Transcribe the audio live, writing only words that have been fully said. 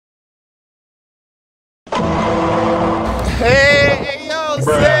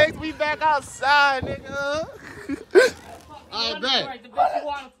bet.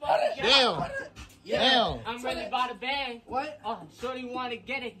 Damn. Yeah, I'm ready to buy the bag. What? Oh, Shorty want to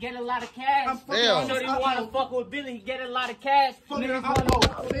get a lot of cash. Damn. Shorty want to fuck with Billy, get a lot of cash. Niggas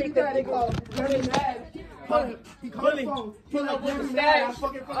want to make that nigga. He called the phone. He like, where's the stash? I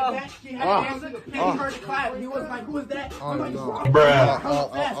fucking from the back. He had the answer. He heard the clap. He was like, who is that? I'm like, Bruh.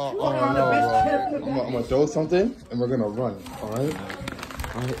 I'm gonna throw something and we're gonna run. Alright?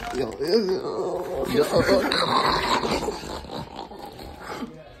 Alright.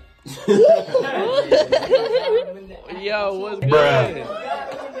 Yo, what's good?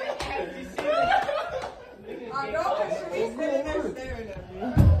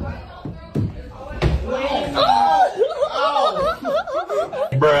 Bruh.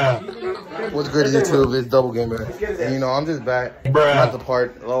 Bruh. What's good, YouTube? It's Double Gamer. And you know, I'm just back. Bruh. Not the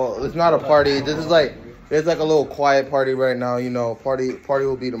part. Oh, it's not a party. This is like, it's like a little quiet party right now. You know, party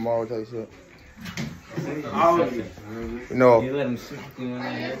will be tomorrow type shit. You know,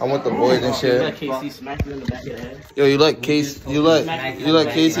 I'm with the boys and shit. You let KC smack you in the back of the head? Yo, you let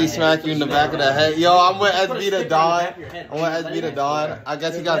Casey smack you in the back of the head? Yo, I'm with SB the Don. I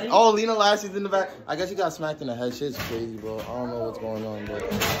guess he got, oh, Lena Lassie's in the back. I guess he got smacked in the head. Shit's crazy, bro. I don't know what's going on, bro.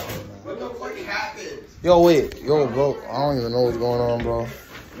 What the fuck happened? Yo, wait. Yo, bro. I don't even know what's going on, bro.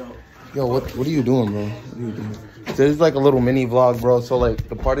 Yo, what are you doing, bro? What are you doing? This is like a little mini vlog, bro. So like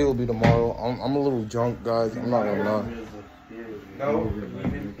the party will be tomorrow. I'm a little drunk, guys. I'm not gonna lie.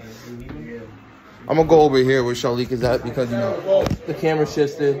 I'm gonna go over here where Shalik is at because you know the camera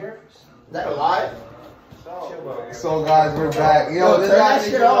shifted. Is that a lie? So guys, we're back. Yo, this guy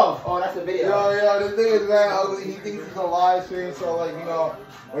shit off. Oh, that's a video. Yo, this thing is very ugly. He thinks it's a live stream, so like you know,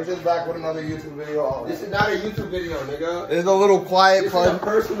 we're just back with another YouTube video. This is not a YouTube video, nigga. It's a little quiet. This is a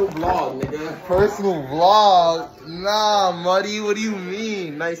personal vlog, nigga. Personal vlog? Nah, Muddy. What do you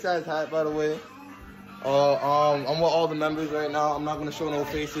mean? Nice ass hat, by the way. I'm with all the members right now. I'm not gonna show no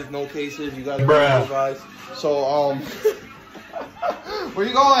faces, no cases. You guys are know, guys. So where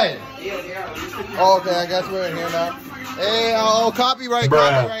you going? Oh, okay, I guess we're in here now. Hey, copyright.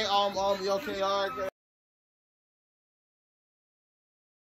 Yo, okay, alright.